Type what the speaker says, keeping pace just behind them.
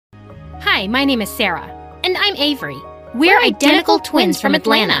Hi, my name is Sarah. And I'm Avery. We're identical twins from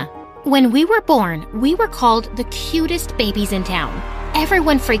Atlanta. When we were born, we were called the cutest babies in town.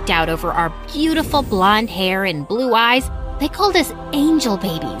 Everyone freaked out over our beautiful blonde hair and blue eyes. They called us angel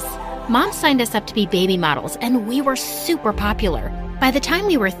babies. Mom signed us up to be baby models, and we were super popular. By the time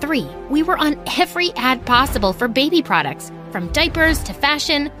we were 3, we were on every ad possible for baby products. From diapers to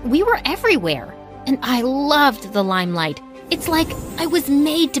fashion, we were everywhere. And I loved the limelight. It's like I was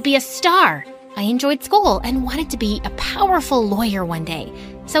made to be a star. I enjoyed school and wanted to be a powerful lawyer one day.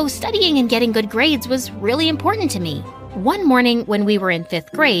 So studying and getting good grades was really important to me. One morning when we were in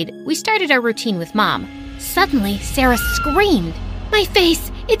 5th grade, we started our routine with Mom. Suddenly, Sarah screamed, "My face,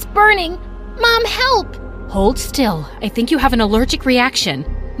 it's burning! Mom, help!" Hold still. I think you have an allergic reaction.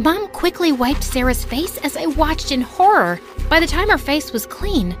 Mom quickly wiped Sarah's face as I watched in horror. By the time her face was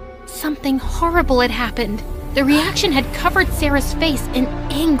clean, something horrible had happened. The reaction had covered Sarah's face in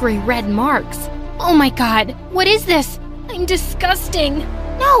angry red marks. Oh my God, what is this? I'm disgusting.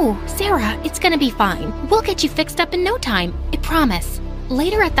 No, Sarah, it's gonna be fine. We'll get you fixed up in no time, I promise.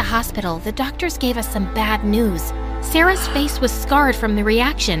 Later at the hospital, the doctors gave us some bad news. Sarah's face was scarred from the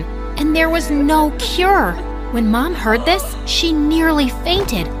reaction, and there was no cure. When Mom heard this, she nearly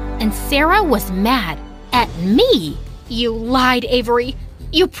fainted, and Sarah was mad at me. You lied, Avery.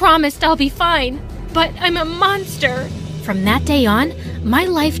 You promised I'll be fine, but I'm a monster. From that day on, my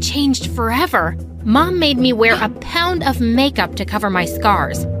life changed forever. Mom made me wear a pound of makeup to cover my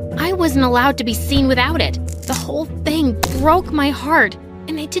scars. I wasn't allowed to be seen without it. The whole thing broke my heart,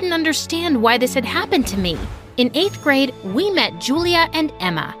 and I didn't understand why this had happened to me. In 8th grade, we met Julia and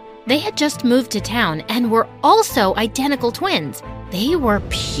Emma. They had just moved to town and were also identical twins. They were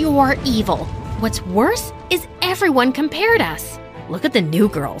pure evil. What's worse is everyone compared us. Look at the new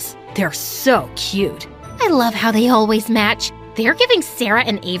girls. They're so cute. I love how they always match. They're giving Sarah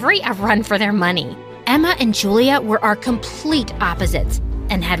and Avery a run for their money. Emma and Julia were our complete opposites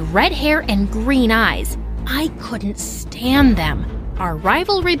and had red hair and green eyes. I couldn't stand them. Our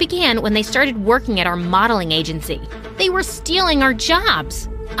rivalry began when they started working at our modeling agency. They were stealing our jobs.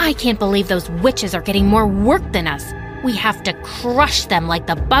 I can't believe those witches are getting more work than us. We have to crush them like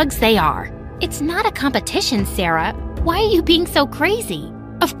the bugs they are. It's not a competition, Sarah. Why are you being so crazy?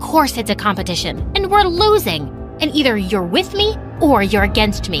 Of course it's a competition, and we're losing. And either you're with me or you're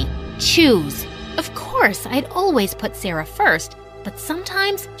against me. Choose. Of course, I'd always put Sarah first, but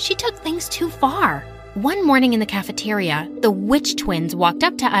sometimes she took things too far. One morning in the cafeteria, the witch twins walked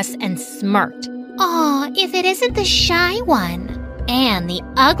up to us and smirked. Aw, if it isn't the shy one. And the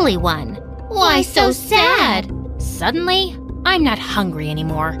ugly one. Why so sad? Suddenly, I'm not hungry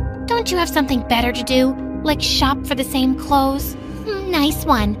anymore. Don't you have something better to do? Like shop for the same clothes? Nice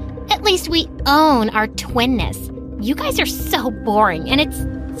one. At least we own our twinness. You guys are so boring, and it's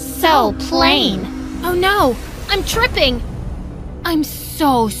so plain. Oh no, I'm tripping. I'm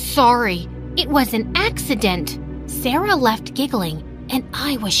so sorry. It was an accident. Sarah left giggling, and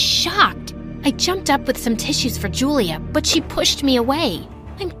I was shocked. I jumped up with some tissues for Julia, but she pushed me away.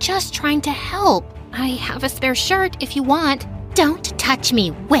 I'm just trying to help. I have a spare shirt if you want. Don't touch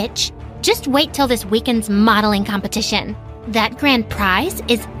me, witch. Just wait till this weekend's modeling competition. That grand prize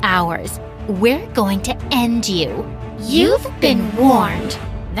is ours. We're going to end you. You've been warned.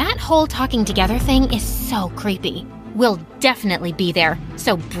 That whole talking together thing is so creepy. We'll definitely be there,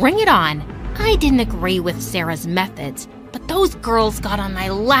 so bring it on. I didn't agree with Sarah's methods, but those girls got on my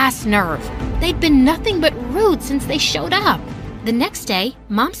last nerve. They'd been nothing but rude since they showed up. The next day,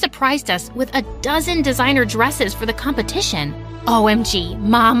 Mom surprised us with a dozen designer dresses for the competition. OMG,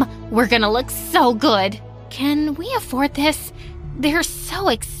 Mom, we're gonna look so good. Can we afford this? They're so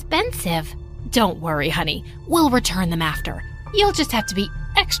expensive. Don't worry, honey. We'll return them after. You'll just have to be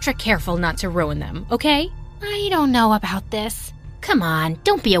extra careful not to ruin them, okay? I don't know about this. Come on,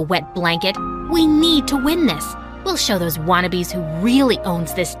 don't be a wet blanket. We need to win this. We'll show those wannabes who really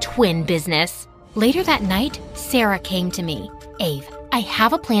owns this twin business. Later that night, Sarah came to me. Ave, I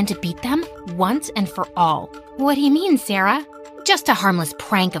have a plan to beat them once and for all. What do you mean, Sarah? Just a harmless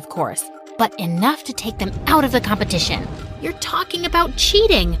prank, of course, but enough to take them out of the competition. You're talking about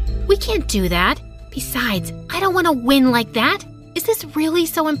cheating. We can't do that. Besides, I don't want to win like that. Is this really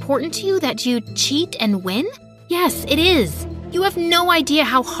so important to you that you cheat and win? Yes, it is. You have no idea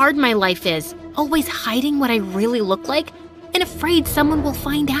how hard my life is, always hiding what I really look like and afraid someone will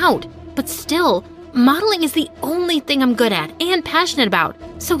find out. But still, modeling is the only thing I'm good at and passionate about.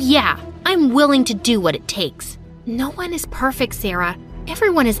 So yeah, I'm willing to do what it takes. No one is perfect, Sarah.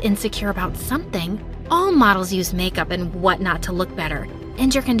 Everyone is insecure about something. All models use makeup and whatnot to look better.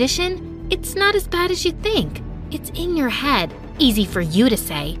 And your condition? It's not as bad as you think. It's in your head. Easy for you to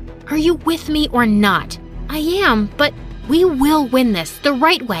say. Are you with me or not? I am, but we will win this the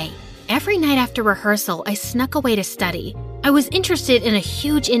right way. Every night after rehearsal, I snuck away to study. I was interested in a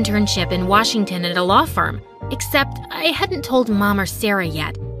huge internship in Washington at a law firm, except I hadn't told Mom or Sarah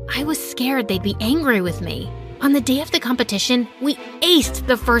yet. I was scared they'd be angry with me. On the day of the competition, we aced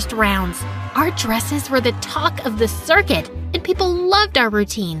the first rounds. Our dresses were the talk of the circuit, and people loved our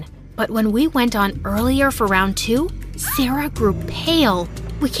routine. But when we went on earlier for round 2, Sarah grew pale.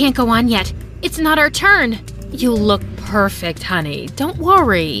 We can't go on yet. It's not our turn. You look perfect, honey. Don't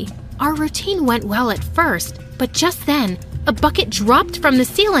worry. Our routine went well at first, but just then, a bucket dropped from the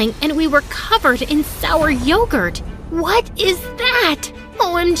ceiling and we were covered in sour yogurt. What is that?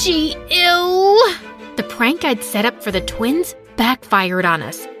 OMG, ew! The prank I'd set up for the twins backfired on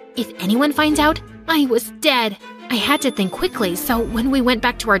us. If anyone finds out, I was dead. I had to think quickly, so when we went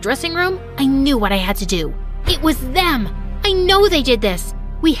back to our dressing room, I knew what I had to do. It was them! I know they did this!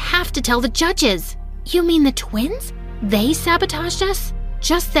 We have to tell the judges! You mean the twins? They sabotaged us?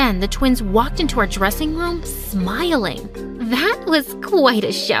 Just then, the twins walked into our dressing room, smiling. That was quite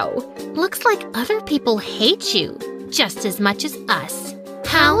a show. Looks like other people hate you, just as much as us.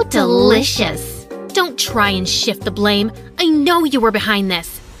 How delicious! Don't try and shift the blame. I know you were behind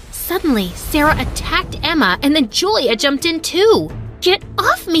this. Suddenly, Sarah attacked Emma and then Julia jumped in too. Get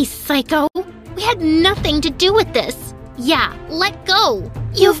off me, psycho! We had nothing to do with this. Yeah, let go.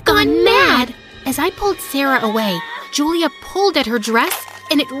 You've gone mad! As I pulled Sarah away, Julia pulled at her dress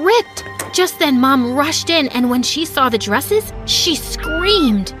and it ripped. Just then, Mom rushed in, and when she saw the dresses, she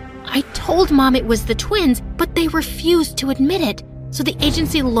screamed. I told Mom it was the twins, but they refused to admit it, so the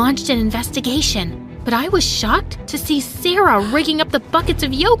agency launched an investigation. But I was shocked to see Sarah rigging up the buckets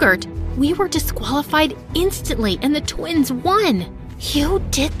of yogurt. We were disqualified instantly, and the twins won. You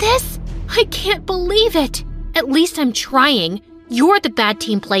did this? I can't believe it. At least I'm trying. You're the bad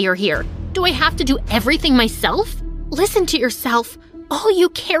team player here. Do I have to do everything myself? Listen to yourself. All you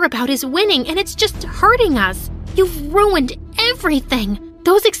care about is winning, and it's just hurting us. You've ruined everything.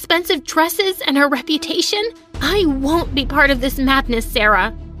 Those expensive dresses and our reputation. I won't be part of this madness,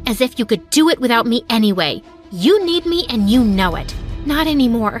 Sarah. As if you could do it without me anyway. You need me and you know it. Not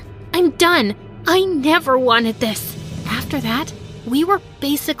anymore. I'm done. I never wanted this. After that, we were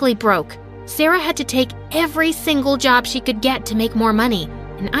basically broke. Sarah had to take every single job she could get to make more money,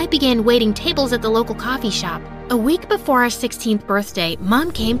 and I began waiting tables at the local coffee shop. A week before our 16th birthday,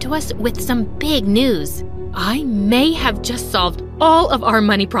 Mom came to us with some big news. I may have just solved all of our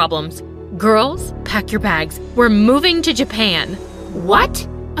money problems. Girls, pack your bags. We're moving to Japan. What?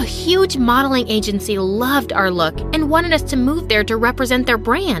 A huge modeling agency loved our look and wanted us to move there to represent their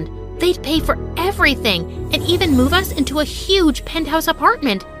brand. They'd pay for everything and even move us into a huge penthouse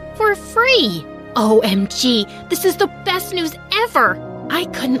apartment for free. OMG, this is the best news ever. I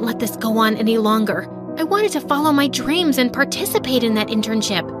couldn't let this go on any longer. I wanted to follow my dreams and participate in that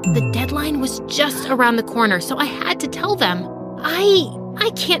internship. The deadline was just around the corner, so I had to tell them.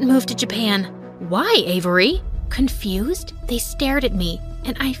 I can't move to Japan. Why, Avery? Confused, they stared at me,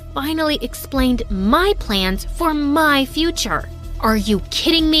 and I finally explained my plans for my future. Are you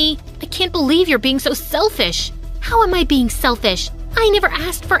kidding me? I can't believe you're being so selfish. How am I being selfish? I never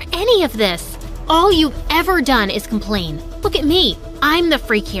asked for any of this. All you've ever done is complain. Look at me. I'm the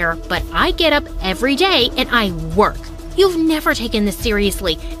freak here, but I get up every day and I work. You've never taken this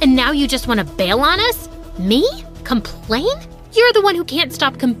seriously, and now you just want to bail on us? Me? Complain? You're the one who can't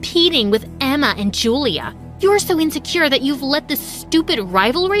stop competing with Emma and Julia. You're so insecure that you've let this stupid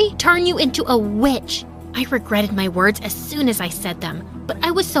rivalry turn you into a witch. I regretted my words as soon as I said them, but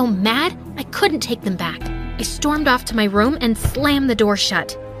I was so mad I couldn't take them back. I stormed off to my room and slammed the door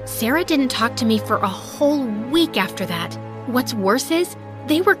shut. Sarah didn't talk to me for a whole week after that. What's worse is,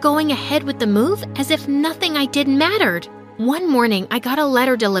 they were going ahead with the move as if nothing I did mattered. One morning, I got a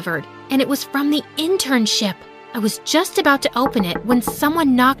letter delivered, and it was from the internship. I was just about to open it when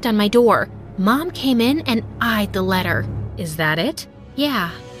someone knocked on my door. Mom came in and eyed the letter. Is that it?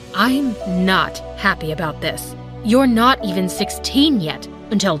 Yeah. I'm not happy about this. You're not even 16 yet,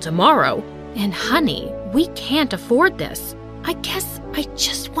 until tomorrow. And honey, we can't afford this. I guess I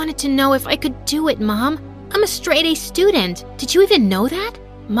just wanted to know if I could do it, Mom. I'm a straight-A student. Did you even know that?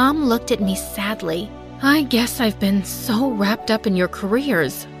 Mom looked at me sadly. I guess I've been so wrapped up in your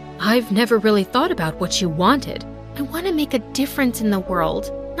careers. I've never really thought about what you wanted. I want to make a difference in the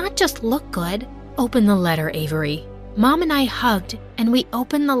world, not just look good. Open the letter, Avery. Mom and I hugged, and we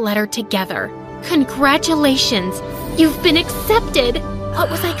opened the letter together. Congratulations! You've been accepted! What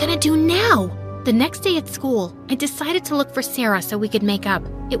was I gonna do now? The next day at school, I decided to look for Sarah so we could make up.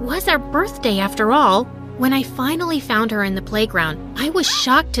 It was our birthday after all. When I finally found her in the playground, I was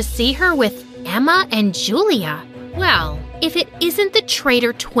shocked to see her with Emma and Julia. Well, if it isn't the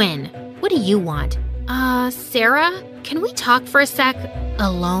traitor twin, what do you want? Sarah, can we talk for a sec?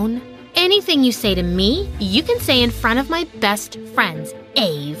 Alone? Anything you say to me, you can say in front of my best friends,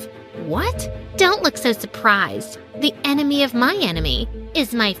 Ave. What? Don't look so surprised. The enemy of my enemy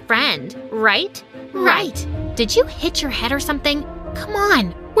is my friend, right? Right. Did you hit your head or something? Come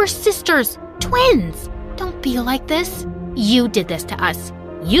on, we're sisters, twins. Don't be like this. You did this to us.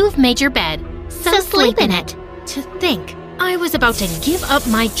 You've made your bed, so sleep in it. To think, I was about to give up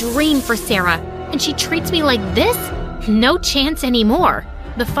my dream for Sarah, and she treats me like this? No chance anymore.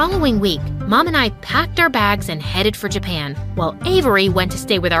 The following week, Mom and I packed our bags and headed for Japan, while Avery went to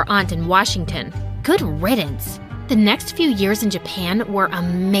stay with our aunt in Washington. Good riddance. The next few years in Japan were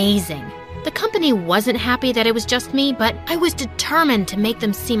amazing. The company wasn't happy that it was just me, but I was determined to make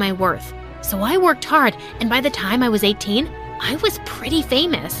them see my worth. So I worked hard, and by the time I was 18, I was pretty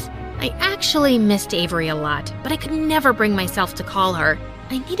famous. I actually missed Avery a lot, but I could never bring myself to call her.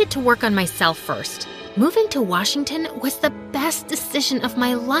 I needed to work on myself first. Moving to Washington was the best decision of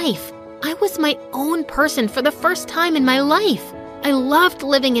my life. I was my own person for the first time in my life. I loved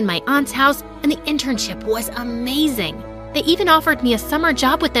living in my aunt's house, and the internship was amazing. They even offered me a summer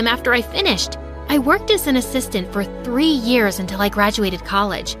job with them after I finished. I worked as an assistant for 3 years until I graduated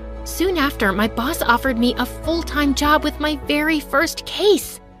college. Soon after, my boss offered me a full-time job with my very first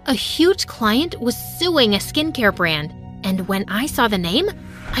case. A huge client was suing a skincare brand, and when I saw the name,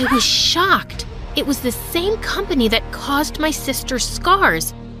 I was shocked. It was the same company that caused my sister's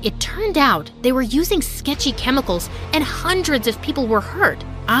scars. It turned out they were using sketchy chemicals and hundreds of people were hurt.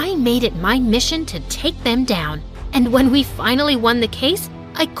 I made it my mission to take them down. And when we finally won the case,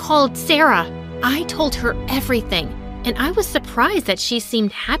 I called Sarah. I told her everything, and I was surprised that she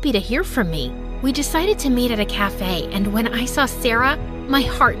seemed happy to hear from me. We decided to meet at a cafe, and when I saw Sarah, my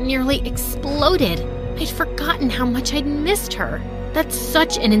heart nearly exploded. I'd forgotten how much I'd missed her. That's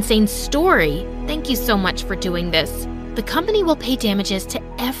such an insane story. Thank you so much for doing this. The company will pay damages to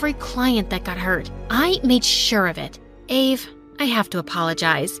every client that got hurt. I made sure of it. Ave, I have to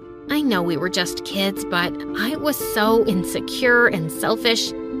apologize. I know we were just kids, but I was so insecure and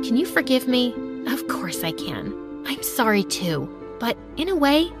selfish. Can you forgive me? Of course I can. I'm sorry too, but in a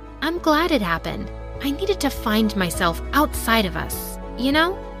way, I'm glad it happened. I needed to find myself outside of us. You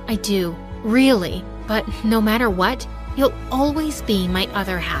know, I do, really. But no matter what, you'll always be my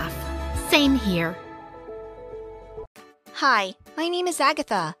other half. Same here. Hi, my name is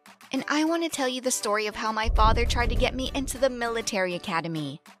Agatha, and I want to tell you the story of how my father tried to get me into the military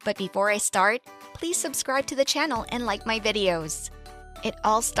academy. But before I start, please subscribe to the channel and like my videos. It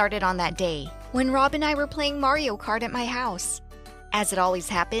all started on that day, when Rob and I were playing Mario Kart at my house. As it always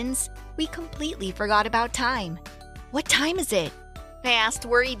happens, we completely forgot about time. What time is it? I asked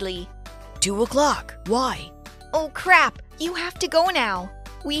worriedly. 2 o'clock. Why? Oh crap, you have to go now.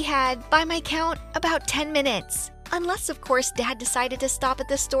 We had, by my count, about 10 minutes. Unless, of course, Dad decided to stop at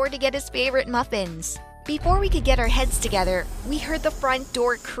the store to get his favorite muffins. Before we could get our heads together, we heard the front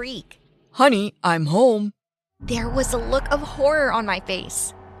door creak. Honey, I'm home. There was a look of horror on my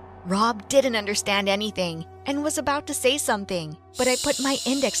face. Rob didn't understand anything and was about to say something, but I put my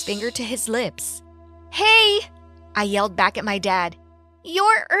index finger to his lips. Hey! I yelled back at my dad.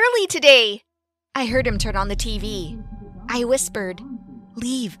 You're early today! I heard him turn on the TV. I whispered,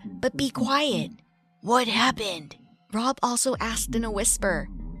 Leave, but be quiet. What happened? Rob also asked in a whisper.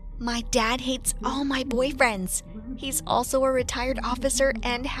 My dad hates all my boyfriends. He's also a retired officer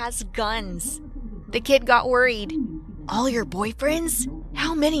and has guns. The kid got worried. All your boyfriends?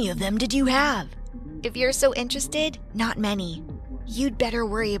 How many of them did you have? If you're so interested, not many. You'd better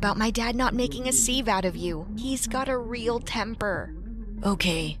worry about my dad not making a sieve out of you. He's got a real temper.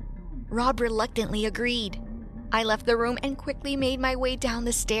 Okay. Rob reluctantly agreed. I left the room and quickly made my way down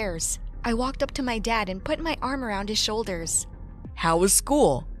the stairs. I walked up to my dad and put my arm around his shoulders. How was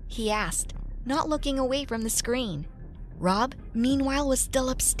school? He asked, not looking away from the screen. Rob, meanwhile, was still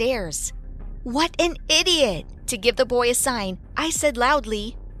upstairs. What an idiot! To give the boy a sign, I said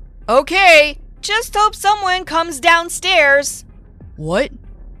loudly, Okay, just hope someone comes downstairs. What?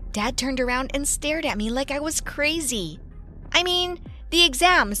 Dad turned around and stared at me like I was crazy. I mean, the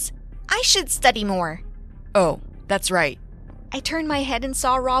exams. I should study more. Oh, that's right. I turned my head and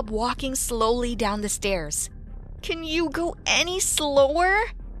saw Rob walking slowly down the stairs. Can you go any slower?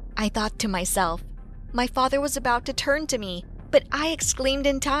 I thought to myself. My father was about to turn to me, but I exclaimed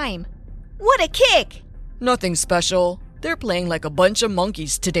in time. What a kick! Nothing special. They're playing like a bunch of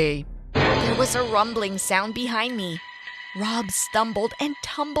monkeys today. There was a rumbling sound behind me. Rob stumbled and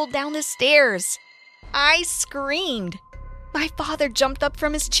tumbled down the stairs. I screamed. My father jumped up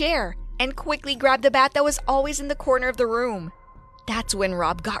from his chair and quickly grabbed the bat that was always in the corner of the room. That's when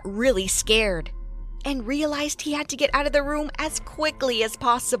Rob got really scared and realized he had to get out of the room as quickly as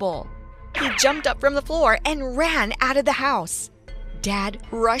possible. He jumped up from the floor and ran out of the house. Dad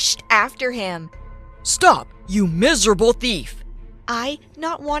rushed after him. Stop, you miserable thief! I,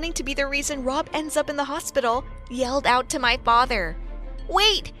 not wanting to be the reason Rob ends up in the hospital, yelled out to my father.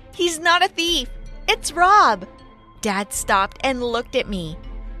 Wait, he's not a thief. It's Rob. Dad stopped and looked at me.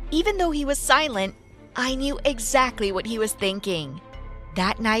 Even though he was silent, I knew exactly what he was thinking.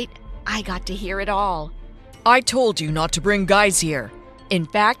 That night, I got to hear it all. I told you not to bring guys here. In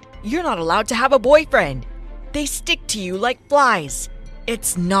fact, you're not allowed to have a boyfriend. They stick to you like flies.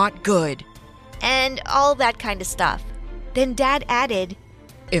 It's not good. And all that kind of stuff. Then Dad added,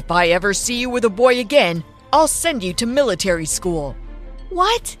 If I ever see you with a boy again, I'll send you to military school.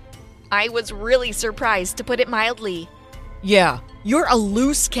 What? I was really surprised, to put it mildly. Yeah, you're a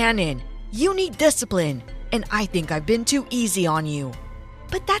loose cannon. You need discipline, and I think I've been too easy on you.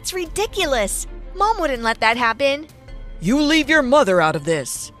 But that's ridiculous. Mom wouldn't let that happen. You leave your mother out of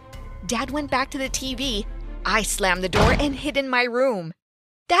this. Dad went back to the TV. I slammed the door and hid in my room.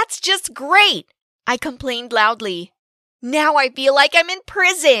 That's just great, I complained loudly. Now I feel like I'm in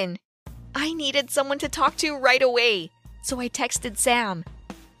prison. I needed someone to talk to right away, so I texted Sam.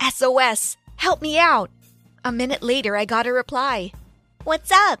 SOS, help me out. A minute later, I got a reply.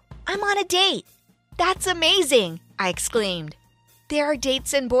 What's up? I'm on a date. That's amazing, I exclaimed. There are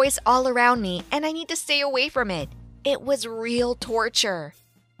dates and boys all around me, and I need to stay away from it. It was real torture.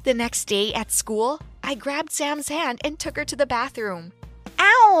 The next day at school, I grabbed Sam's hand and took her to the bathroom.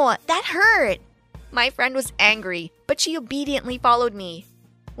 Ow, that hurt. My friend was angry, but she obediently followed me.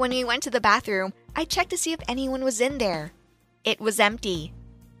 When we went to the bathroom, I checked to see if anyone was in there. It was empty.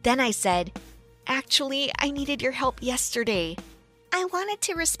 Then I said, Actually, I needed your help yesterday. I wanted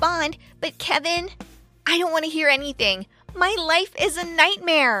to respond, but Kevin, I don't want to hear anything. My life is a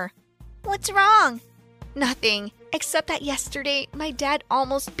nightmare. What's wrong? Nothing, except that yesterday my dad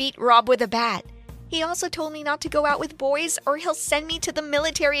almost beat Rob with a bat. He also told me not to go out with boys or he'll send me to the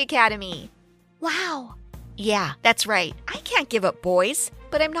military academy. Wow. Yeah, that's right. I can't give up boys,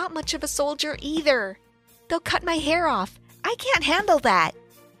 but I'm not much of a soldier either. They'll cut my hair off. I can't handle that.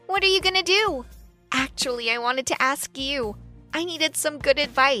 What are you gonna do? Actually, I wanted to ask you. I needed some good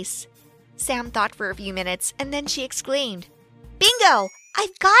advice. Sam thought for a few minutes and then she exclaimed, Bingo!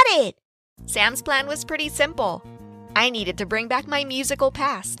 I've got it! Sam's plan was pretty simple. I needed to bring back my musical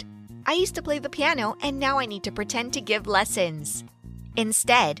past. I used to play the piano and now I need to pretend to give lessons.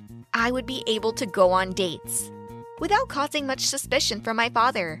 Instead, I would be able to go on dates without causing much suspicion from my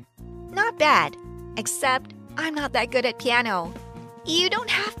father. Not bad, except I'm not that good at piano. You don't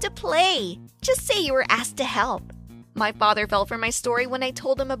have to play. Just say you were asked to help. My father fell for my story when I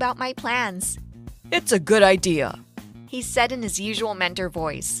told him about my plans. It's a good idea, he said in his usual mentor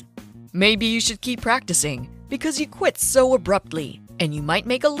voice. Maybe you should keep practicing because you quit so abruptly and you might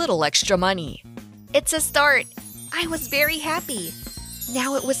make a little extra money. It's a start. I was very happy.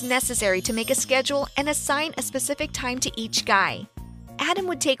 Now it was necessary to make a schedule and assign a specific time to each guy. Adam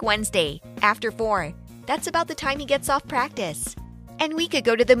would take Wednesday, after 4. That's about the time he gets off practice. And we could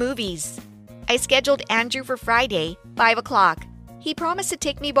go to the movies. I scheduled Andrew for Friday, 5 o'clock. He promised to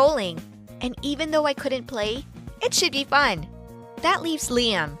take me bowling. And even though I couldn't play, it should be fun. That leaves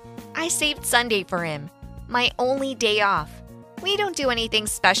Liam. I saved Sunday for him, my only day off. We don't do anything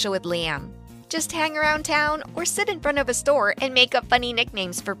special with Liam. Just hang around town or sit in front of a store and make up funny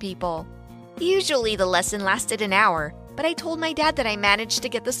nicknames for people. Usually the lesson lasted an hour, but I told my dad that I managed to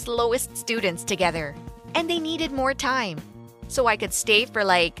get the slowest students together, and they needed more time, so I could stay for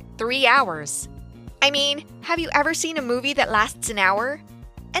like 3 hours. I mean, have you ever seen a movie that lasts an hour?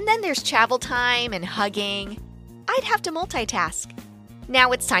 And then there's travel time and hugging. I'd have to multitask.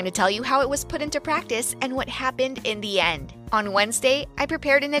 Now it's time to tell you how it was put into practice and what happened in the end. On Wednesday, I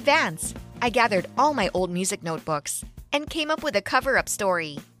prepared in advance. I gathered all my old music notebooks and came up with a cover-up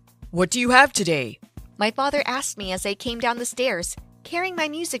story. What do you have today? My father asked me as I came down the stairs, carrying my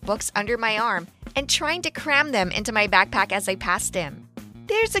music books under my arm and trying to cram them into my backpack as I passed him.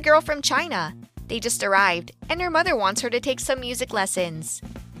 There's a girl from China. They just arrived, and her mother wants her to take some music lessons.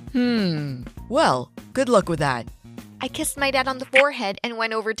 Well, good luck with that. I kissed my dad on the forehead and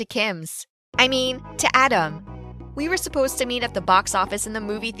went over to to Adam. We were supposed to meet at the box office in the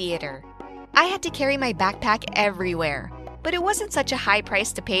movie theater. I had to carry my backpack everywhere, but it wasn't such a high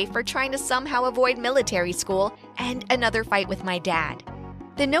price to pay for trying to somehow avoid military school and another fight with my dad.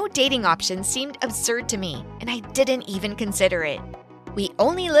 The no dating option seemed absurd to me, and I didn't even consider it. We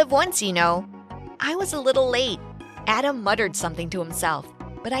only live once, you know. I was a little late. Adam muttered something to himself,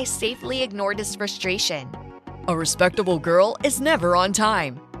 but I safely ignored his frustration. A respectable girl is never on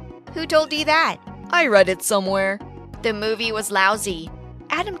time. Who told you that? I read it somewhere. The movie was lousy.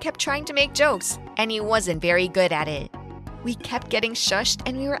 Adam kept trying to make jokes, and he wasn't very good at it. We kept getting shushed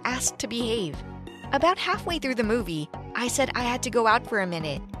and we were asked to behave. About halfway through the movie, I said I had to go out for a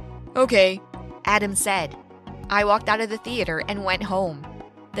minute. Okay, Adam said. I walked out of the theater and went home.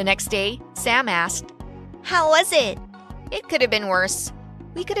 The next day, Sam asked, "How was it?" It could have been worse.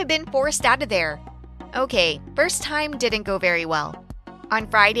 We could have been forced out of there. Okay, first time didn't go very well. On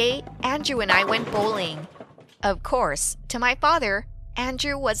Friday, Andrew and I went bowling. Of course, to my father,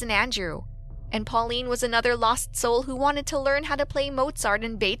 Andrew wasn't Andrew, and Pauline was another lost soul who wanted to learn how to play Mozart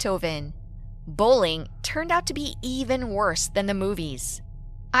and Beethoven. Bowling turned out to be even worse than the movies.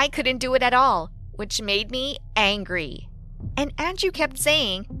 I couldn't do it at all, which made me angry. And Andrew kept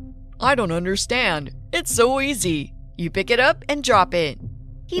saying, I don't understand. It's so easy. You pick it up and drop it.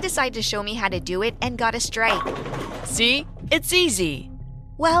 He decided to show me how to do it and got a strike. See? It's easy.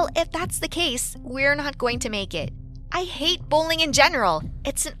 Well, if that's the case, we're not going to make it. I hate bowling in general.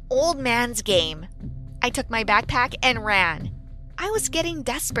 It's an old man's game. I took my backpack and ran. I was getting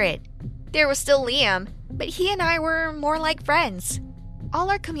desperate. There was still Liam, but he and I were more like friends. All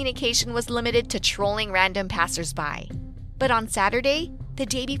our communication was limited to trolling random passersby. But on Saturday, the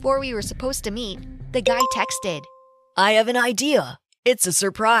day before we were supposed to meet, the guy texted. I have an idea. It's a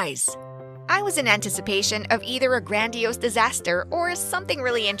surprise. I was in anticipation of either a grandiose disaster or something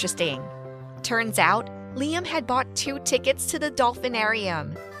really interesting. Turns out, Liam had bought 2 tickets to the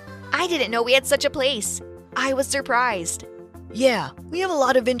Dolphinarium. I didn't know we had such a place. I was surprised. Yeah, we have a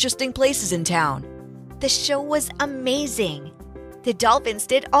lot of interesting places in town. The show was amazing. The dolphins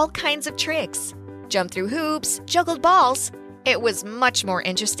did all kinds of tricks. Jumped through hoops, juggled balls. It was much more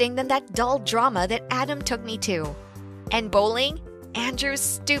interesting than that dull drama that Adam took me to. And bowling? Andrew's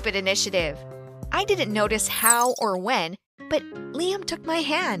stupid initiative. I didn't notice how or when, but Liam took my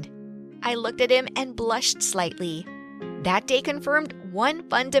hand. I looked at him and blushed slightly. That day confirmed one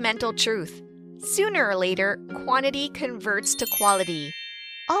fundamental truth. Sooner or later, quantity converts to quality.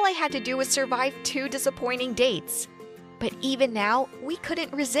 All I had to do was survive 2 disappointing dates. But even now, we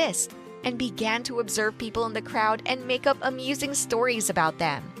couldn't resist and began to observe people in the crowd and make up amusing stories about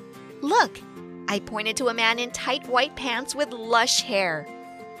them. Look! I pointed to a man in tight white pants with lush hair.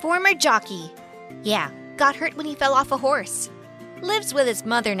 Former jockey. Yeah, got hurt when he fell off a horse. Lives with his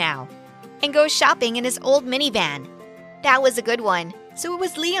mother now. And goes shopping in his old minivan. That was a good one, so it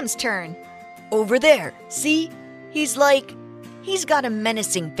was Liam's turn. Over there, see? He's got a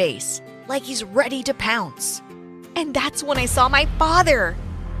menacing face, like he's ready to pounce. And that's when I saw my father.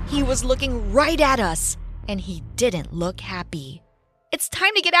 He was looking right at us, and he didn't look happy. It's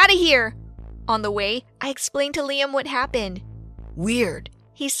time to get out of here. On the way, I explained to Liam what happened. Weird.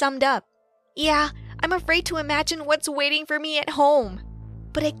 He summed up. Yeah, I'm afraid to imagine what's waiting for me at home.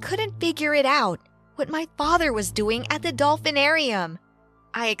 But I couldn't figure it out, what my father was doing at the Dolphinarium.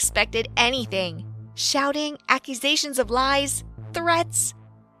 I expected anything. Shouting, accusations of lies, threats.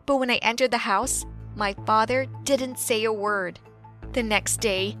 But when I entered the house, my father didn't say a word. The next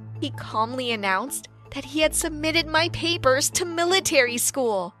day, he calmly announced that he had submitted my papers to military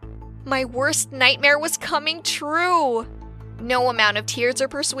school. My worst nightmare was coming true. No amount of tears or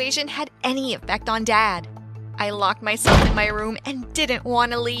persuasion had any effect on Dad. I locked myself in my room and didn't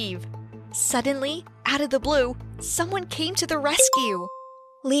want to leave. Suddenly, out of the blue, someone came to the rescue.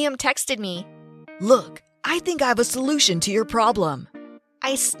 Liam texted me. Look, I think I have a solution to your problem.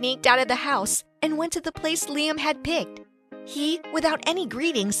 I sneaked out of the house and went to the place Liam had picked. He, without any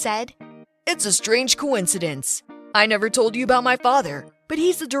greeting, said, It's a strange coincidence. I never told you about my father, but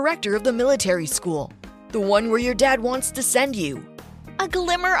he's the director of the military school, the one where your dad wants to send you. A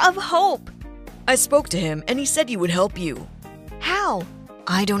glimmer of hope. I spoke to him and he said he would help you. How?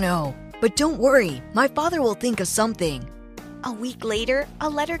 I don't know, but don't worry, my father will think of something. A week later, a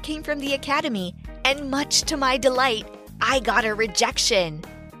letter came from the academy, and much to my delight, I got a rejection.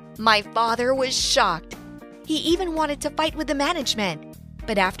 My father was shocked. He even wanted to fight with the management,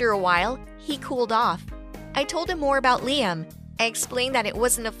 but after a while, he cooled off. I told him more about Liam. I explained that it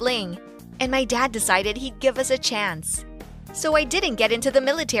wasn't a fling, and my dad decided he'd give us a chance. So I didn't get into the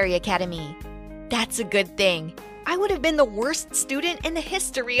military academy. That's a good thing. I would have been the worst student in the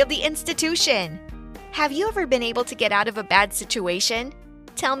history of the institution. Have you ever been able to get out of a bad situation?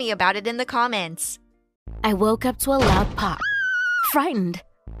 Tell me about it in the comments. I woke up to a loud pop. Frightened,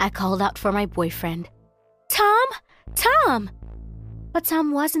 I called out for my boyfriend. Tom! Tom! But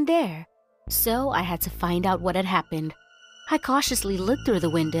Tom wasn't there, so I had to find out what had happened. I cautiously looked through the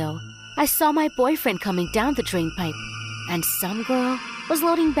window. I saw my boyfriend coming down the drain pipe, and some girl was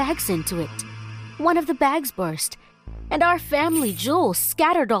loading bags into it. One of the bags burst, and our family jewels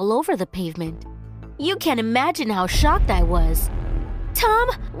scattered all over the pavement. You can imagine how shocked I was. "Tom,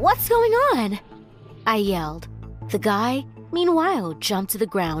 what's going on?" I yelled. The guy, meanwhile, jumped to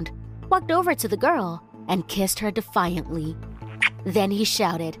the ground, walked over to the girl, and kissed her defiantly. Then he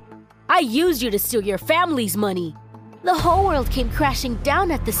shouted, "I used you to steal your family's money." The whole world came crashing down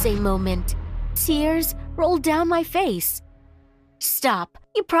at the same moment. Tears rolled down my face. Stop.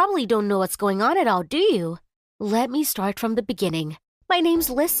 You probably don't know what's going on at all, do you? Let me start from the beginning. My name's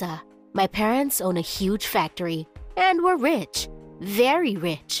Lissa. My parents own a huge factory, and we're rich. Very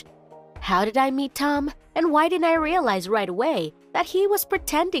rich. How did I meet Tom, and why didn't I realize right away that he was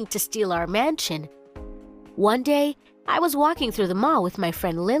pretending to steal our mansion? One day, I was walking through the mall with my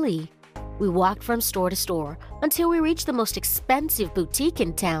friend Lily. We walked from store to store until we reached the most expensive boutique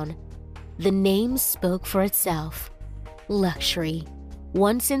in town. The name spoke for itself. Luxury.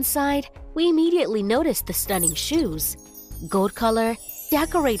 Once inside, we immediately noticed the stunning shoes. Gold color,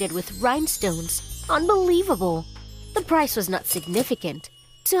 decorated with rhinestones. Unbelievable. The price was not significant,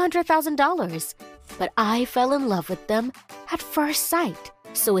 $200,000, but I fell in love with them at first sight.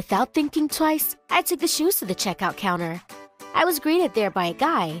 So without thinking twice, I took the shoes to the checkout counter. I was greeted there by a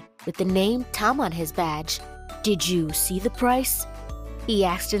guy with the name Tom on his badge. "Did you see the price?" he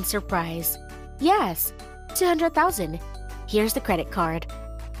asked in surprise. "Yes, $200,000. Here's the credit card."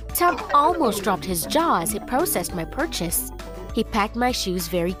 Tom almost dropped his jaw as he processed my purchase. He packed my shoes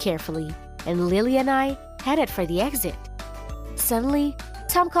very carefully, and Lily and I headed for the exit. Suddenly,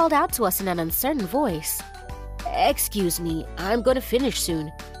 Tom called out to us in an uncertain voice. "Excuse me, I'm gonna finish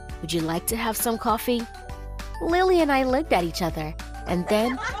soon. Would you like to have some coffee?" Lily and I looked at each other, and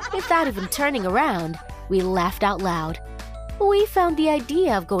then, without even turning around, we laughed out loud. We found the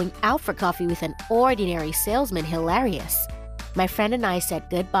idea of going out for coffee with an ordinary salesman hilarious. My friend and I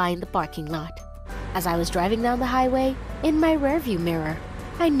said goodbye in the parking lot. As I was driving down the highway, in my rearview mirror,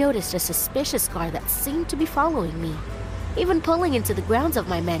 I noticed a suspicious car that seemed to be following me. Even pulling into the grounds of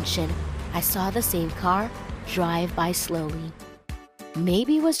my mansion, I saw the same car drive by slowly.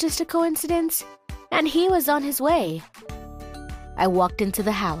 Maybe it was just a coincidence, and he was on his way. I walked into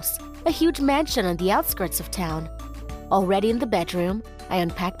the house, a huge mansion on the outskirts of town. Already in the bedroom, I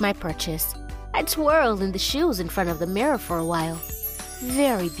unpacked my purchase. I twirled in the shoes in front of the mirror for a while.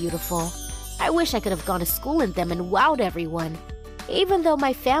 Very beautiful. I wish I could have gone to school in them and wowed everyone. Even though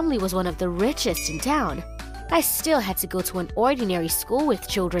my family was one of the richest in town, I still had to go to an ordinary school with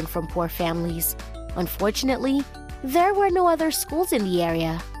children from poor families. Unfortunately, there were no other schools in the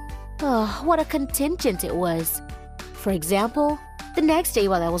area. Oh, what a contingent it was. For example, the next day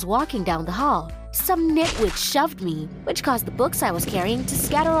while I was walking down the hall, some nitwit shoved me, which caused the books I was carrying to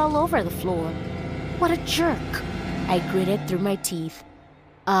scatter all over the floor. What a jerk. I gritted through my teeth.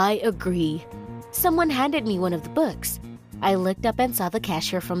 I agree. Someone handed me one of the books. I looked up and saw the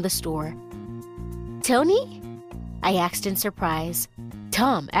cashier from the store. "Tony?" I asked in surprise.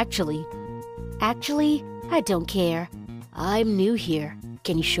 "Tom, actually." "Actually, I don't care. I'm new here.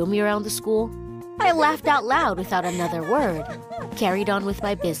 Can you show me around the school?" I laughed out loud without another word. Carried on with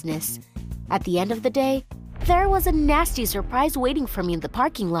my business. At the end of the day, there was a nasty surprise waiting for me in the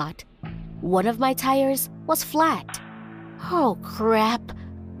parking lot. One of my tires was flat. Oh, crap.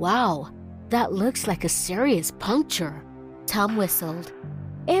 Wow, that looks like a serious puncture. Tom whistled.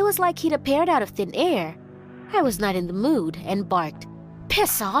 It was like he'd appeared out of thin air. I was not in the mood and barked,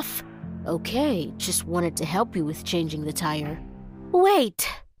 "Piss off!" "Okay, just wanted to help you with changing the tire." "Wait!"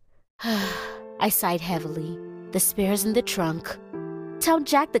 I sighed heavily. The spare's in the trunk. Tom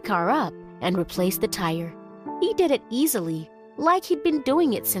jacked the car up and replaced the tire. He did it easily, like he'd been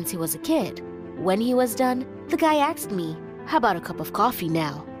doing it since he was a kid. When he was done, the guy asked me, "How about a cup of coffee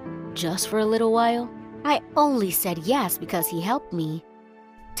now? Just for a little while?" I only said yes because he helped me.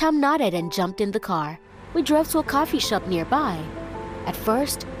 Tom nodded and jumped in the car. We drove to a coffee shop nearby. At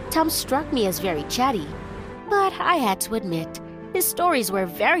first, Tom struck me as very chatty, but I had to admit, his stories were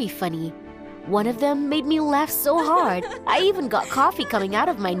very funny. One of them made me laugh so hard, I even got coffee coming out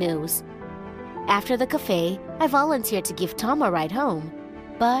of my nose. After the cafe, I volunteered to give Tom a ride home,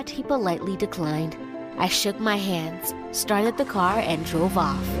 but he politely declined. I shook my hands, started the car, and drove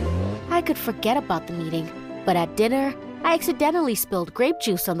off. I could forget about the meeting, but at dinner, I accidentally spilled grape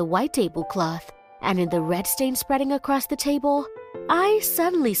juice on the white tablecloth, and in the red stain spreading across the table, I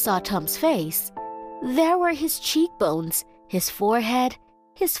suddenly saw Tom's face. There were his cheekbones, his forehead,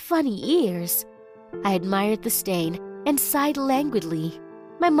 his funny ears. I admired the stain and sighed languidly.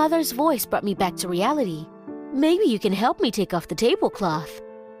 My mother's voice brought me back to reality. "Maybe you can help me take off the tablecloth."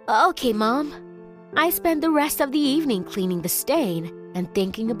 Okay, Mom. I spent the rest of the evening cleaning the stain and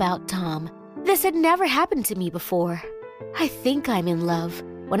thinking about Tom. This had never happened to me before. I think I'm in love.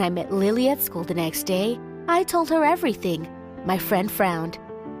 When I met Lily at school the next day, I told her everything. My friend frowned.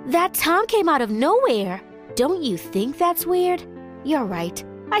 That Tom came out of nowhere. Don't you think that's weird? You're right.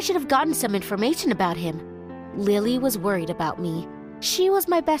 I should have gotten some information about him. Lily was worried about me. She was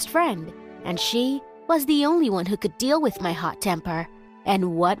my best friend, and she was the only one who could deal with my hot temper.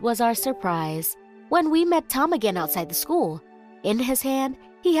 And what was our surprise? When we met Tom again outside the school, in his hand,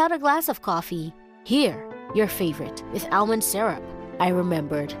 he held a glass of coffee. Here, your favorite, with almond syrup. I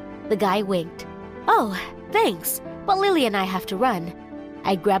remembered. The guy winked. Oh, thanks, but Lily and I have to run.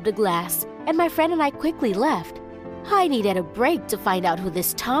 I grabbed a glass, and my friend and I quickly left. I needed a break to find out who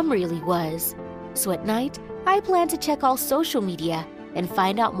this Tom really was. So at night, I planned to check all social media and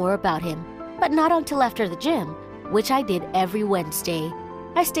find out more about him, but not until after the gym, which I did every Wednesday.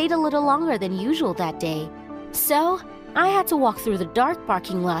 I stayed a little longer than usual that day, so I had to walk through the dark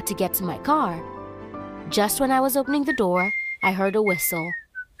parking lot to get to my car. Just when I was opening the door, I heard a whistle.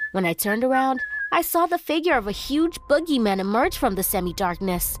 When I turned around, I saw the figure of a huge boogeyman emerge from the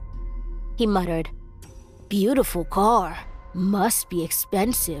semi-darkness. He muttered, "Beautiful car. Must be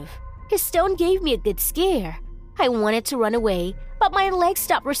expensive." His tone gave me a good scare. I wanted to run away, but my legs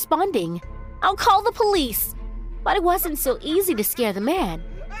stopped responding. "I'll call the police." But it wasn't so easy to scare the man.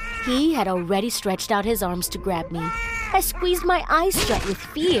 He had already stretched out his arms to grab me. I squeezed my eyes shut with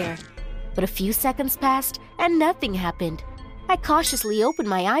fear. But a few seconds passed and nothing happened. I cautiously opened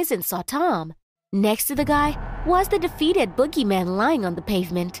my eyes and saw Tom. Next to the guy was the defeated boogeyman lying on the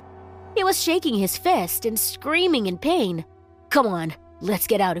pavement. He was shaking his fist and screaming in pain. "Come on, let's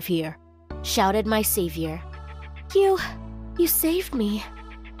get out of here," shouted my savior. You saved me,"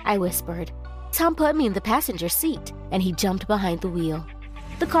 I whispered. Tom put me in the passenger seat, and he jumped behind the wheel.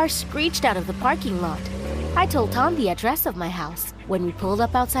 The car screeched out of the parking lot. I told Tom the address of my house. When we pulled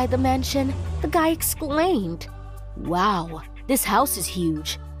up outside the mansion, the guy exclaimed, "Wow, this house is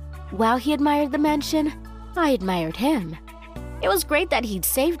huge." While he admired the mansion, I admired him. It was great that he'd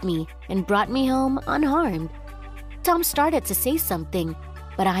saved me and brought me home unharmed. Tom started to say something,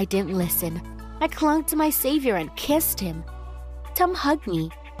 but I didn't listen. I clung to my savior and kissed him. Tom hugged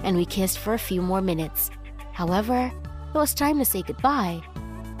me, and we kissed for a few more minutes. However, it was time to say goodbye.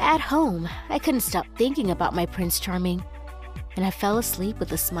 At home, I couldn't stop thinking about my Prince Charming, and I fell asleep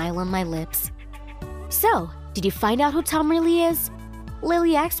with a smile on my lips. "So, did you find out who Tom really is?"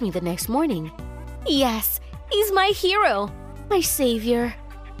 Lily asked me the next morning. "Yes, he's my hero, my savior."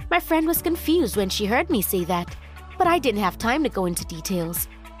 My friend was confused when she heard me say that, but I didn't have time to go into details.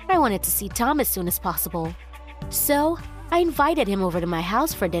 I wanted to see Tom as soon as possible. So, I invited him over to my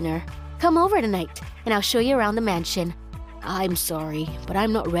house for dinner. "Come over tonight, and I'll show you around the mansion." "I'm sorry, but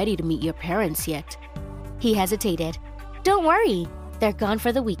I'm not ready to meet your parents yet." He hesitated. "Don't worry, they're gone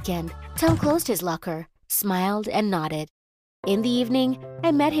for the weekend." Tom closed his locker, smiled, and nodded. In the evening,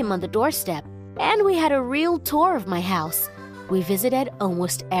 I met him on the doorstep, and we had a real tour of my house. We visited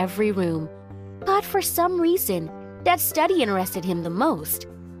almost every room. But for some reason, Dad's study interested him the most.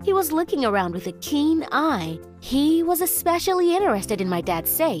 He was looking around with a keen eye. He was especially interested in my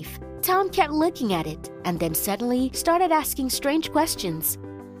dad's safe. Tom kept looking at it and then suddenly started asking strange questions.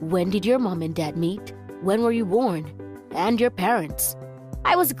 "When did your mom and dad meet? When were you born? And your parents?"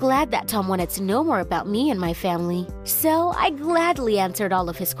 I was glad that Tom wanted to know more about me and my family, so I gladly answered all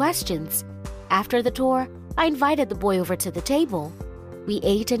of his questions. After the tour, I invited the boy over to the table. We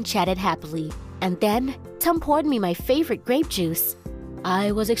ate and chatted happily, and then Tom poured me my favorite grape juice.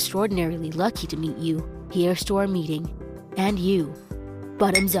 "I was extraordinarily lucky to meet you. Here's to our meeting. And you.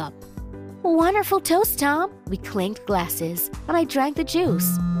 Bottoms up." "Wonderful toast, Tom." We clinked glasses, and I drank the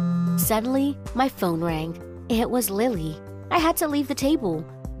juice. Suddenly, my phone rang. It was Lily. I had to leave the table,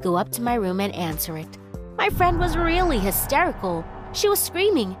 go up to my room, and answer it. My friend was really hysterical. She was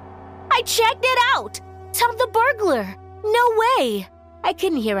screaming, "I checked it out! Tom the burglar! No way!" I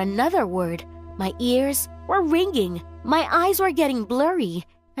couldn't hear another word. My ears were ringing, my eyes were getting blurry,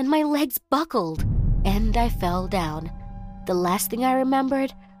 and my legs buckled, and I fell down. The last thing I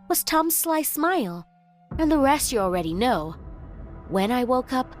remembered was Tom's sly smile, and the rest you already know. When I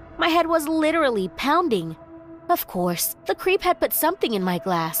woke up, my head was literally pounding. Of course, the creep had put something in my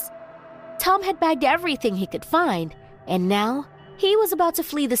glass. Tom had bagged everything he could find, and now he was about to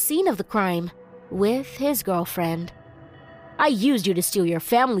flee the scene of the crime with his girlfriend. "I used you to steal your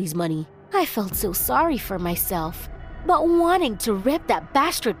family's money." I felt so sorry for myself, but wanting to rip that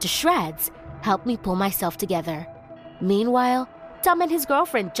bastard to shreds helped me pull myself together. Meanwhile, Tom and his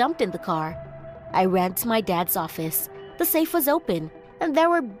girlfriend jumped in the car. I ran to my dad's office. The safe was open, and there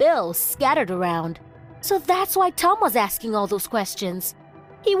were bills scattered around. So that's why Tom was asking all those questions.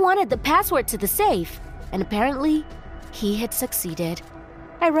 He wanted the password to the safe, and apparently, he had succeeded.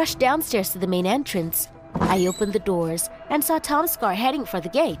 I rushed downstairs to the main entrance. I opened the doors and saw Tom's car heading for the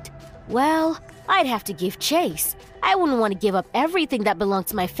gate. Well, I'd have to give chase. I wouldn't want to give up everything that belonged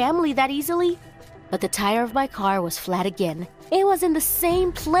to my family that easily. But the tire of my car was flat again. It was in the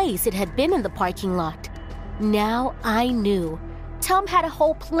same place it had been in the parking lot. Now I knew. Tom had a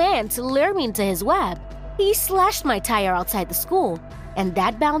whole plan to lure me into his web. He slashed my tire outside the school, and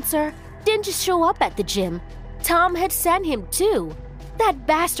that bouncer didn't just show up at the gym. Tom had sent him too. That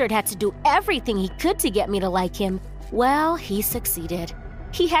bastard had to do everything he could to get me to like him. Well, he succeeded.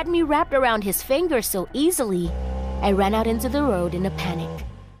 He had me wrapped around his finger so easily. I ran out into the road in a panic.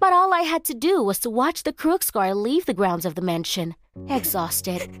 But all I had to do was to watch the crooks car leave the grounds of the mansion.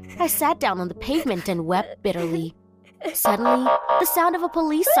 Exhausted, I sat down on the pavement and wept bitterly. Suddenly, the sound of a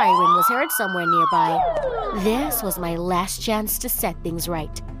police siren was heard somewhere nearby. This was my last chance to set things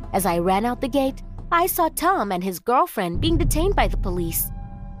right. As I ran out the gate, I saw Tom and his girlfriend being detained by the police.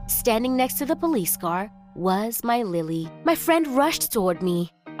 Standing next to the police car was my Lily. My friend rushed toward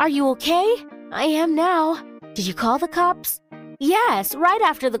me. "Are you okay?" "I am now." "Did you call the cops?" "Yes, right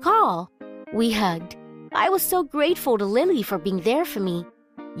after the call." We hugged. I was so grateful to Lily for being there for me.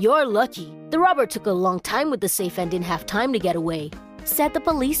 "You're lucky. The robber took a long time with the safe and didn't have time to get away," said the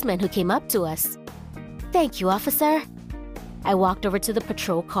policeman who came up to us. "Thank you, officer." I walked over to the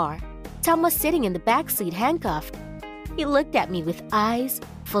patrol car. Tom was sitting in the back seat handcuffed. He looked at me with eyes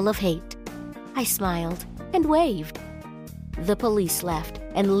full of hate. I smiled and waved. The police left,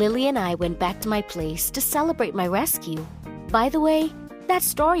 and Lily and I went back to my place to celebrate my rescue. By the way, that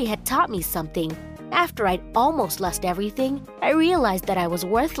story had taught me something. After I'd almost lost everything, I realized that I was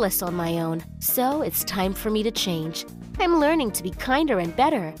worthless on my own. So it's time for me to change. I'm learning to be kinder and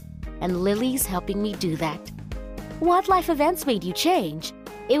better, and Lily's helping me do that. What life events made you change?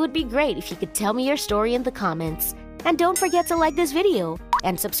 It would be great if you could tell me your story in the comments. And don't forget to like this video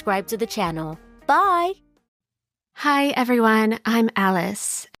and subscribe to the channel. Bye! Hi everyone, I'm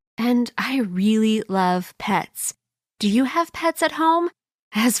Alice, and I really love pets. Do you have pets at home?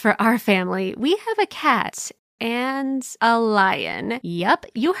 As for our family, we have a cat and a lion. Yup,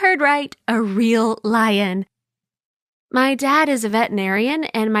 you heard right, a real lion. My dad is a veterinarian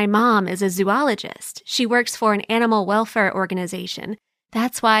and my mom is a zoologist. She works for an animal welfare organization.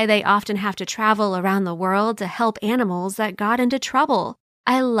 That's why they often have to travel around the world to help animals that got into trouble.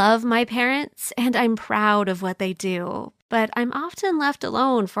 I love my parents and I'm proud of what they do, but I'm often left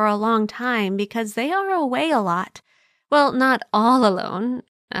alone for a long time because they are away a lot. Well, not all alone.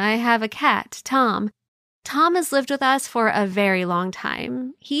 I have a cat, Tom. Tom has lived with us for a very long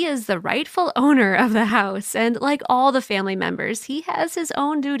time. He is the rightful owner of the house, and like all the family members, he has his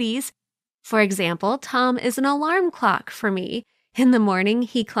own duties. For example, Tom is an alarm clock for me. In the morning,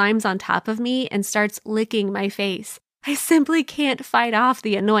 he climbs on top of me and starts licking my face. I simply can't fight off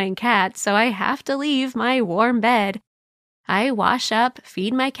the annoying cat, so I have to leave my warm bed. I wash up,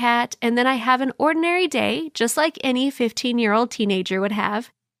 feed my cat, and then I have an ordinary day, just like any 15-year-old teenager would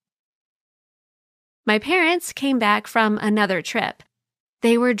have. My parents came back from another trip.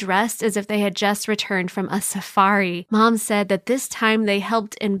 They were dressed as if they had just returned from a safari. Mom said that this time they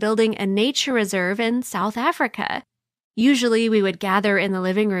helped in building a nature reserve in South Africa. Usually we would gather in the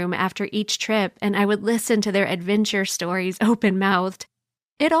living room after each trip and I would listen to their adventure stories open-mouthed.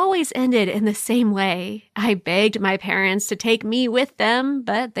 It always ended in the same way. I begged my parents to take me with them,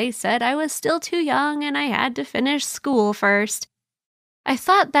 but they said I was still too young and I had to finish school first. I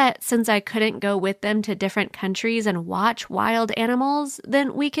thought that since I couldn't go with them to different countries and watch wild animals,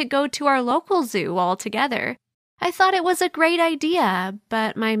 then we could go to our local zoo all together. I thought it was a great idea,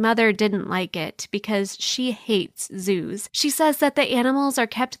 but my mother didn't like it because she hates zoos. She says that the animals are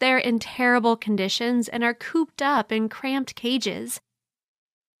kept there in terrible conditions and are cooped up in cramped cages.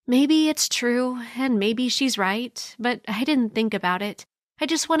 Maybe it's true, and maybe she's right, but I didn't think about it. I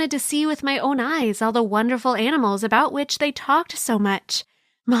just wanted to see with my own eyes all the wonderful animals about which they talked so much.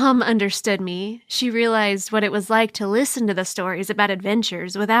 Mom understood me. She realized what it was like to listen to the stories about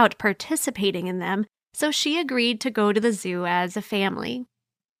adventures without participating in them, so she agreed to go to the zoo as a family.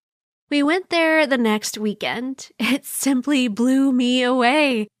 We went there the next weekend. It simply blew me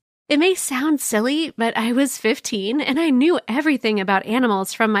away. It may sound silly, but I was 15 and I knew everything about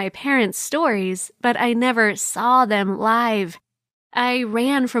animals from my parents' stories, but I never saw them live. I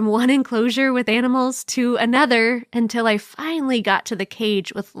ran from one enclosure with animals to another until I finally got to the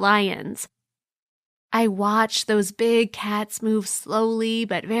cage with lions. I watched those big cats move slowly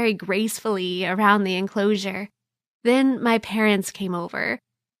but very gracefully around the enclosure. Then my parents came over.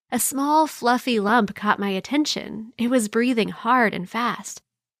 A small, fluffy lump caught my attention. It was breathing hard and fast.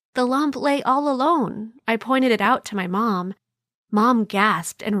 The lump lay all alone. I pointed it out to my mom. Mom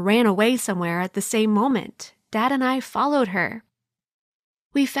gasped and ran away somewhere at the same moment. Dad and I followed her.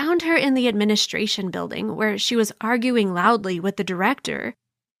 We found her in the administration building where she was arguing loudly with the director.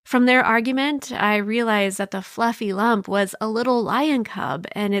 From their argument, I realized that the fluffy lump was a little lion cub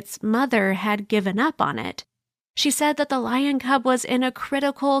and its mother had given up on it. She said that the lion cub was in a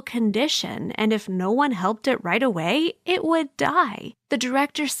critical condition, and if no one helped it right away, it would die. The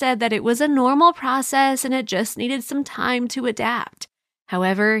director said that it was a normal process and it just needed some time to adapt.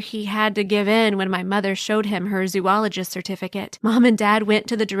 However, he had to give in when my mother showed him her zoologist certificate. Mom and Dad went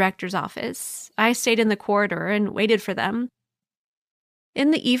to the director's office. I stayed in the corridor and waited for them.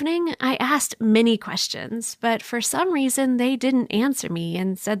 In the evening, I asked many questions, but for some reason they didn't answer me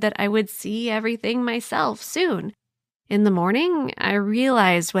and said that I would see everything myself soon. In the morning, I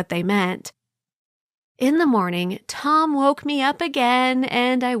realized what they meant. In the morning, Tom woke me up again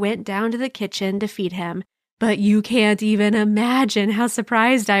and I went down to the kitchen to feed him. But you can't even imagine how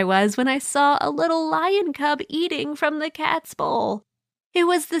surprised I was when I saw a little lion cub eating from the cat's bowl. It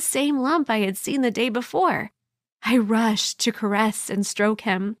was the same lump I had seen the day before. I rushed to caress and stroke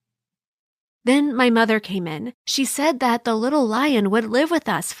him. Then my mother came in. She said that the little lion would live with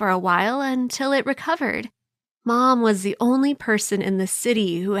us for a while until it recovered. Mom was the only person in the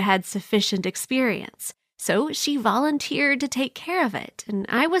city who had sufficient experience, so she volunteered to take care of it, and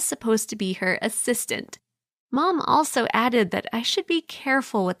I was supposed to be her assistant. Mom also added that I should be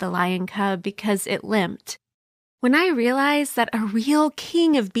careful with the lion cub because it limped. When I realized that a real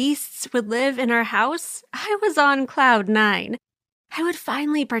king of beasts would live in our house, I was on cloud 9. I would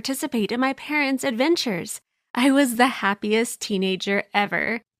finally participate in my parents' adventures. I was the happiest teenager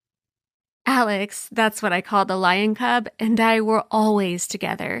ever. Alex, that's what I called the lion cub, and I were always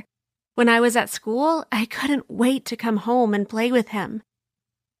together. When I was at school, I couldn't wait to come home and play with him.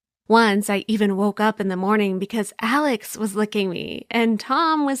 Once I even woke up in the morning because Alex was licking me, and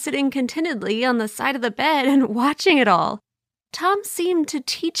Tom was sitting contentedly on the side of the bed and watching it all. Tom seemed to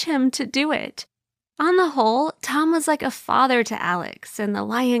teach him to do it. On the whole, Tom was like a father to Alex, and the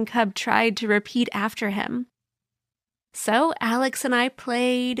lion cub tried to repeat after him. So Alex and I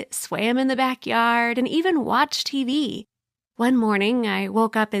played, swam in the backyard, and even watched TV. One morning, I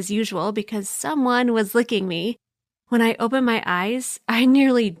woke up as usual because someone was licking me. When I opened my eyes, I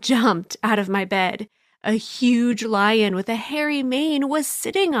nearly jumped out of my bed. A huge lion with a hairy mane was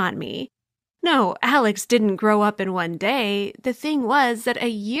sitting on me. No, Alex didn't grow up in one day. The thing was that a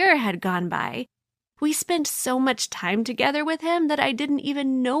year had gone by. We spent so much time together with him that I didn't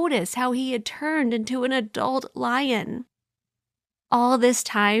even notice how he had turned into an adult lion. All this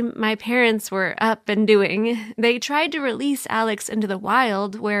time, my parents were up and doing. They tried to release Alex into the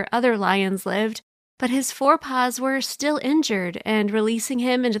wild where other lions lived, but his forepaws were still injured, and releasing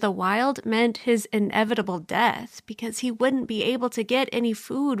him into the wild meant his inevitable death because he wouldn't be able to get any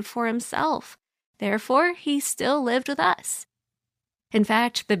food for himself. Therefore, he still lived with us. In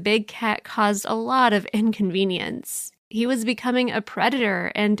fact, the big cat caused a lot of inconvenience. He was becoming a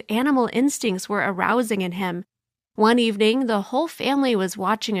predator, and animal instincts were arousing in him. One evening, the whole family was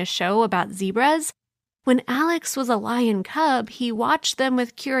watching a show about zebras. When Alex was a lion cub, he watched them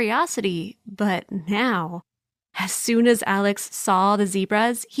with curiosity, but now, as soon as Alex saw the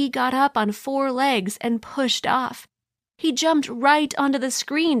zebras, he got up on 4 legs and pushed off. He jumped right onto the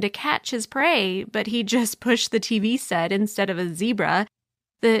screen to catch his prey, but he just pushed the TV set instead of a zebra.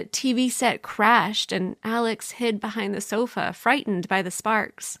 The TV set crashed, and Alex hid behind the sofa, frightened by the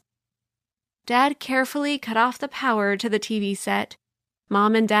sparks. Dad carefully cut off the power to the TV set.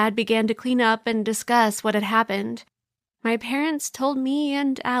 Mom and Dad began to clean up and discuss what had happened. My parents told me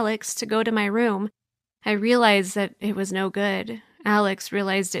and Alex to go to my room. I realized that it was no good. Alex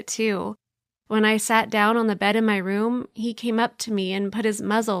realized it too. When I sat down on the bed in my room, he came up to me and put his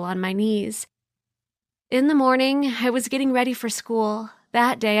muzzle on my knees. In the morning, I was getting ready for school.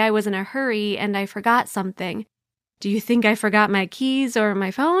 That day I was in a hurry and I forgot something. Do you think I forgot my keys or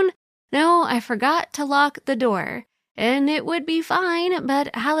my phone? No, I forgot to lock the door. And it would be fine, but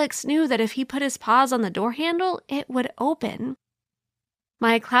Alex knew that if he put his paws on the door handle, it would open.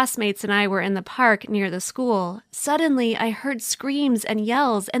 My classmates and I were in the park near the school. Suddenly, I heard screams and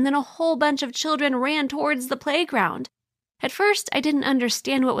yells, and then a whole bunch of children ran towards the playground. At first, I didn't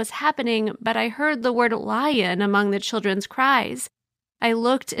understand what was happening, but I heard the word lion among the children's cries. I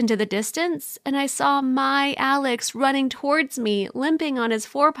looked into the distance, and I saw my Alex running towards me, limping on his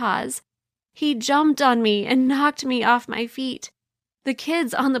forepaws. He jumped on me and knocked me off my feet. The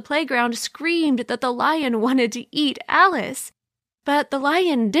kids on the playground screamed that the lion wanted to eat Alice. But the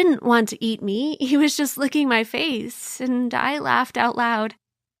lion didn't want to eat me. He was just licking my face, and I laughed out loud.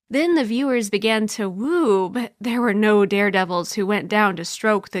 Then the viewers began to woo, but there were no daredevils who went down to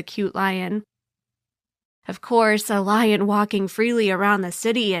stroke the cute lion. Of course, a lion walking freely around the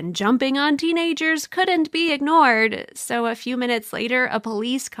city and jumping on teenagers couldn't be ignored, so a few minutes later, a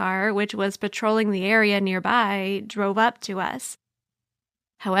police car, which was patrolling the area nearby, drove up to us.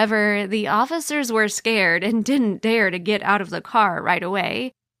 However, the officers were scared and didn't dare to get out of the car right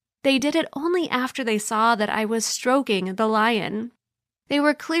away. They did it only after they saw that I was stroking the lion. They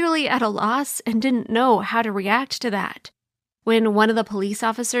were clearly at a loss and didn't know how to react to that. When one of the police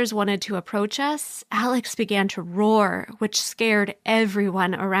officers wanted to approach us, Alex began to roar, which scared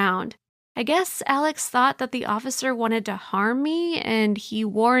everyone around. I guess Alex thought that the officer wanted to harm me, and he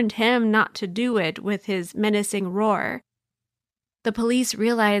warned him not to do it with his menacing roar. The police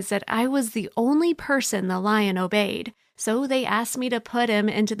realized that I was the only person the lion obeyed, so they asked me to put him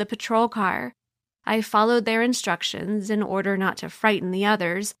into the patrol car. I followed their instructions in order not to frighten the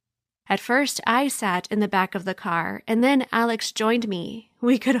others. At first, I sat in the back of the car, and then Alex joined me.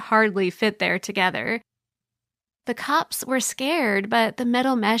 We could hardly fit there together. The cops were scared, but the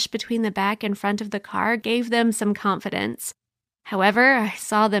metal mesh between the back and front of the car gave them some confidence. However, I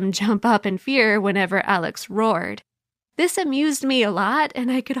saw them jump up in fear whenever Alex roared. This amused me a lot,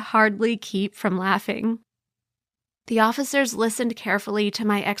 and I could hardly keep from laughing. The officers listened carefully to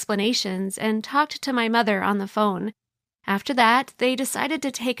my explanations and talked to my mother on the phone. After that, they decided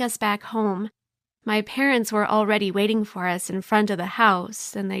to take us back home. My parents were already waiting for us in front of the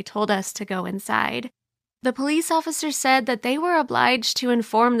house, and they told us to go inside. The police officer said that they were obliged to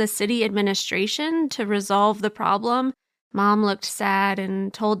inform the city administration to resolve the problem. Mom looked sad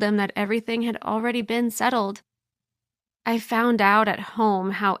and told them that everything had already been settled. I found out at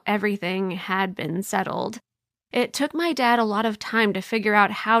home how everything had been settled. It took my dad a lot of time to figure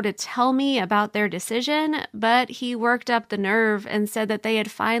out how to tell me about their decision, but he worked up the nerve and said that they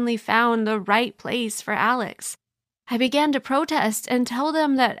had finally found the right place for Alex. I began to protest and tell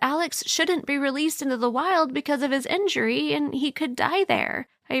them that Alex shouldn't be released into the wild because of his injury and he could die there.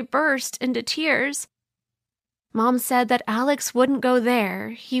 I burst into tears. Mom said that Alex wouldn't go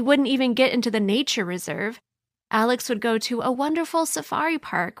there. He wouldn't even get into the nature reserve. Alex would go to a wonderful safari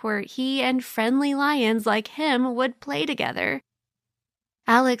park where he and friendly lions like him would play together.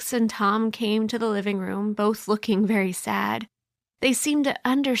 Alex and Tom came to the living room, both looking very sad. They seemed to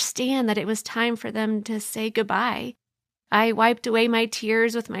understand that it was time for them to say goodbye. I wiped away my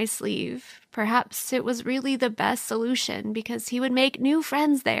tears with my sleeve. Perhaps it was really the best solution because he would make new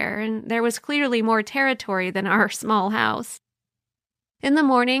friends there, and there was clearly more territory than our small house. In the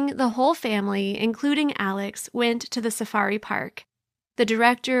morning, the whole family, including Alex, went to the safari park. The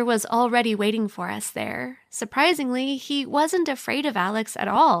director was already waiting for us there. Surprisingly, he wasn't afraid of Alex at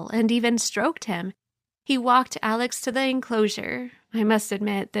all and even stroked him. He walked Alex to the enclosure. I must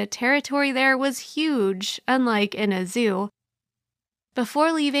admit, the territory there was huge, unlike in a zoo.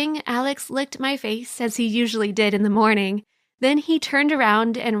 Before leaving, Alex licked my face, as he usually did in the morning. Then he turned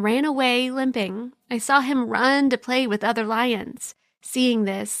around and ran away, limping. I saw him run to play with other lions. Seeing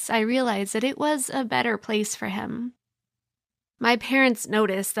this, I realized that it was a better place for him. My parents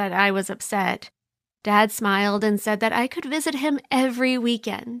noticed that I was upset. Dad smiled and said that I could visit him every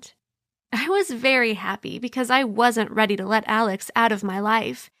weekend. I was very happy because I wasn't ready to let Alex out of my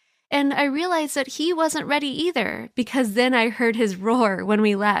life, and I realized that he wasn't ready either because then I heard his roar when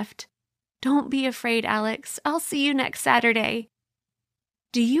we left. Don't be afraid, Alex. I'll see you next Saturday.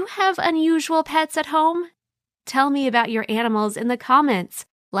 Do you have unusual pets at home? Tell me about your animals in the comments,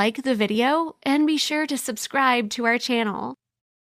 like the video, and be sure to subscribe to our channel.